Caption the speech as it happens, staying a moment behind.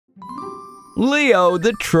Leo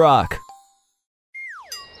the truck.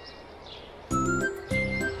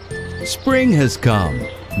 Spring has come.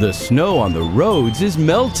 The snow on the roads is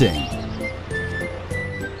melting.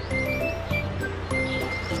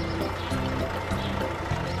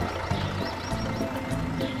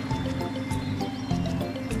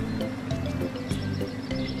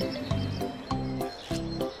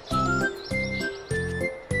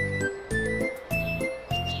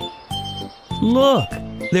 Look,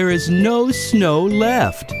 there is no snow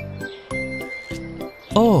left.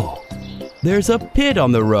 Oh, there's a pit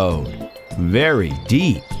on the road. Very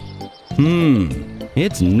deep.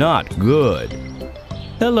 It's not good.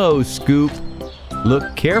 Hello, Scoop.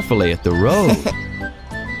 Look carefully at the road.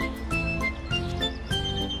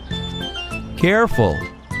 Careful.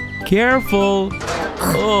 Careful.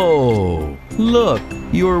 Oh, look,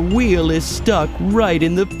 your wheel is stuck right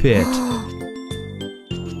in the pit.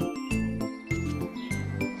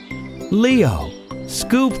 Leo,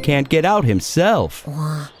 Scoop can't get out himself.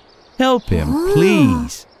 Help him,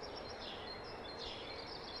 please.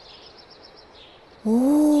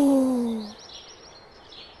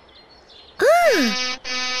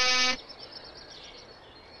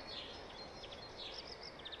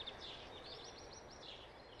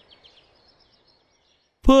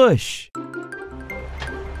 Push.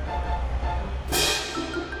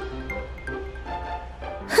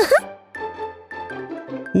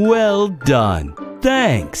 Well done.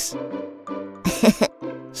 Thanks.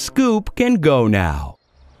 Scoop can go now.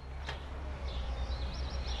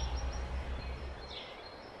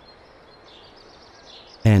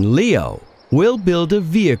 And Leo will build a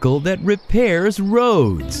vehicle that repairs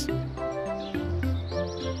roads.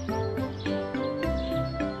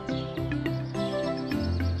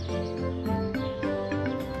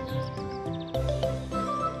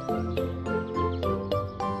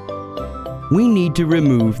 We need to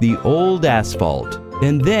remove the old asphalt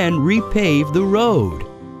and then repave the road.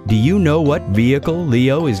 Do you know what vehicle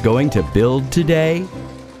Leo is going to build today?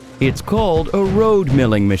 It's called a road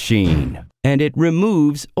milling machine, and it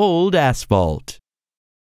removes old asphalt.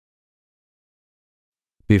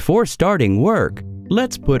 Before starting work,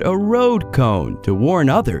 let's put a road cone to warn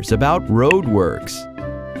others about road works.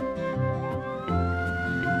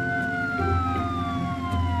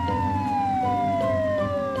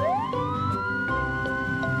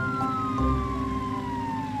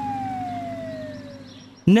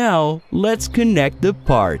 Now, let's connect the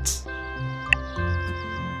parts.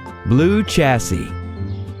 Blue chassis.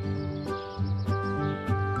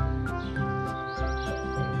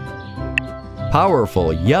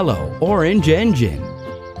 Powerful yellow-orange engine.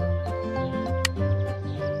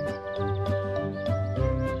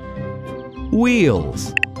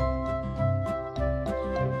 Wheels.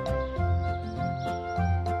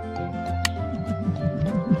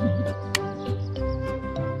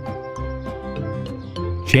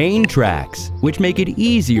 Chain tracks, which make it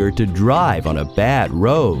easier to drive on a bad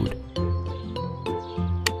road.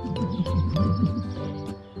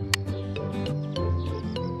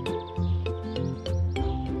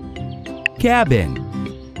 Cabin.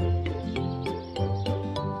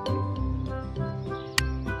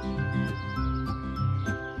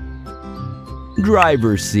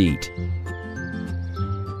 Driver's seat.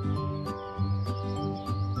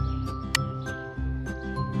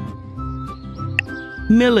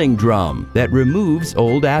 Milling drum that removes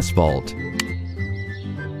old asphalt.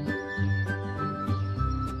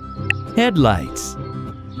 Headlights.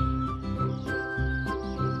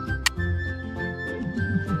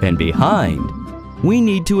 And behind, we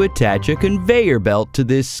need to attach a conveyor belt to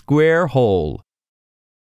this square hole.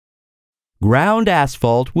 Ground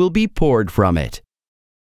asphalt will be poured from it.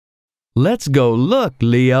 Let's go look,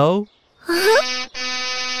 Leo.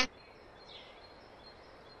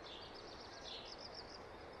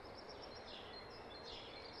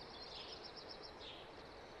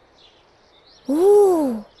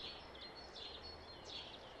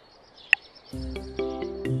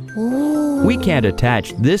 We can't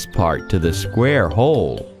attach this part to the square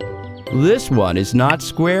hole. This one is not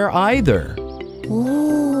square either.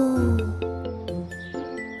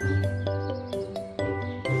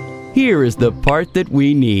 Here is the part that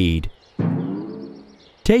we need.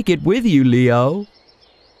 Take it with you, Leo.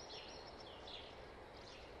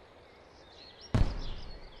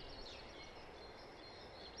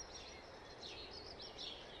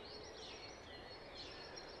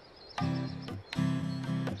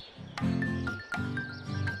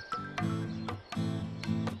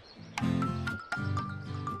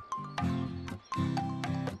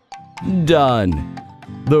 Done.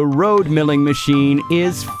 The road milling machine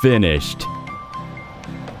is finished.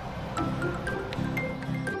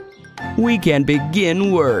 We can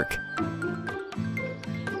begin work.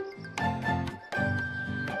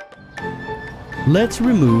 Let's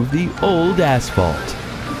remove the old asphalt.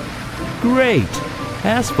 Great!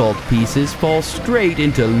 Asphalt pieces fall straight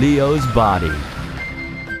into Leo's body.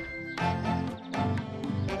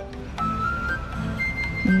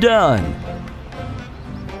 Done!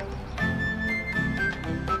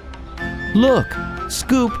 Look!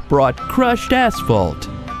 Scoop brought crushed asphalt.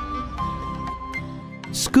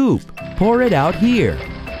 Scoop, pour it out here.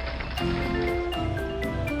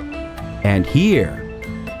 And here.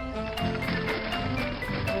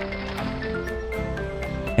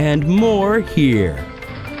 And more here.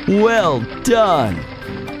 Well done!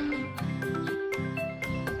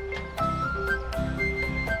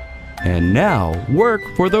 And now work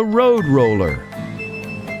for the road roller.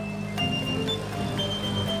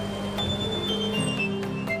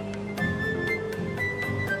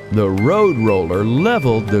 The road roller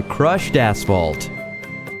leveled the crushed asphalt.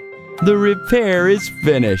 The repair is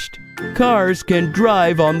finished. Cars can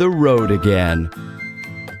drive on the road again.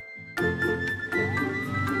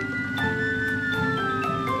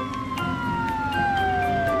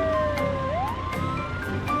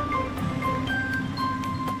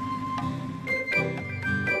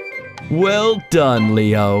 Well done,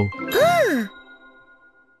 Leo.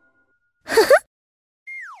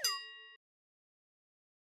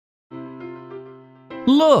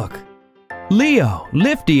 Look! Leo,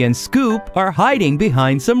 Lifty, and Scoop are hiding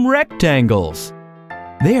behind some rectangles.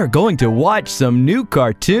 They are going to watch some new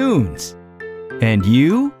cartoons. And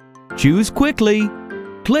you? Choose quickly.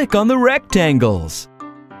 Click on the rectangles.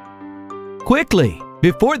 Quickly,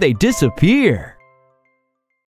 before they disappear.